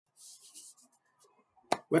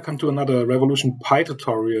Welcome to another Revolution Pi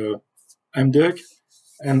tutorial. I'm Dirk,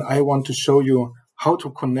 and I want to show you how to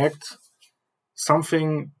connect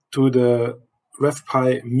something to the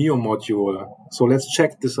RevPi MIO module. So let's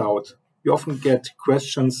check this out. You often get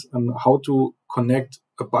questions on how to connect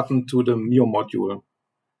a button to the MIO module.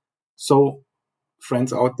 So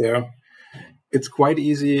friends out there, it's quite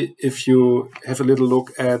easy if you have a little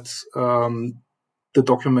look at the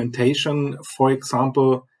documentation. For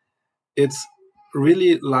example, it's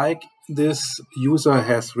really like this user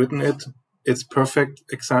has written it. It's perfect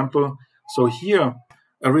example. So here,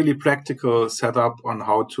 a really practical setup on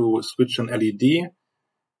how to switch an LED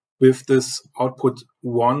with this output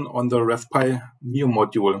 1 on the RevPi MIO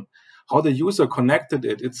module. How the user connected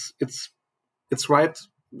it, it's right,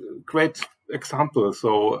 great example.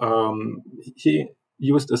 So he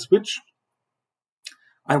used a switch.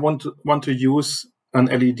 I want to use an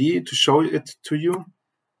LED to show it to you.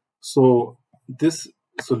 So this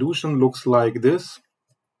solution looks like this.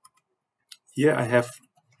 Here I have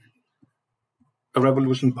a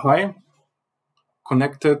Revolution Pi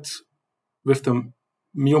connected with the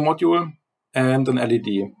MIO module and an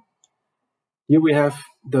LED. Here we have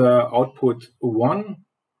the output 1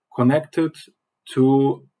 connected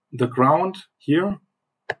to the ground here,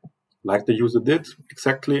 like the user did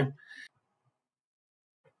exactly.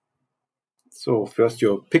 So first,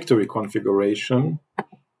 your Pictory configuration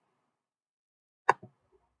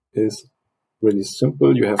is really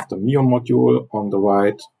simple. You have the MIO module on the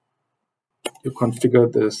right. You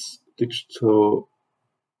configure this digital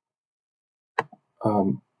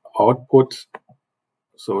output,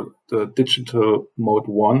 so the digital mode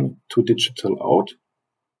 1 to digital out,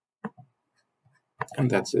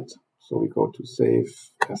 and that's it. So we go to save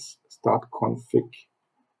as start config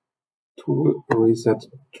tool reset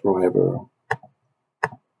driver.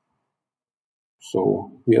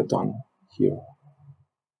 So we are done here.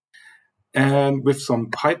 And with some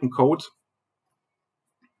Python code,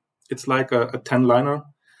 it's like a 10-liner.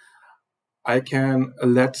 I can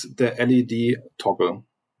let the LED toggle.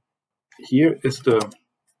 Here is the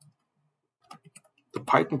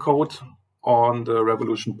Python code on the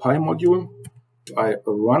Revolution Pi module. I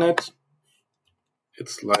run it.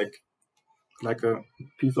 It's like a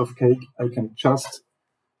piece of cake. I can just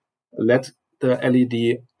let the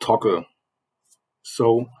LED toggle.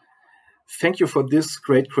 So thank you for this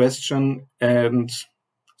great question, and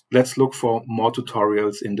let's look for more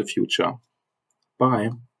tutorials in the future.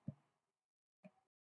 Bye.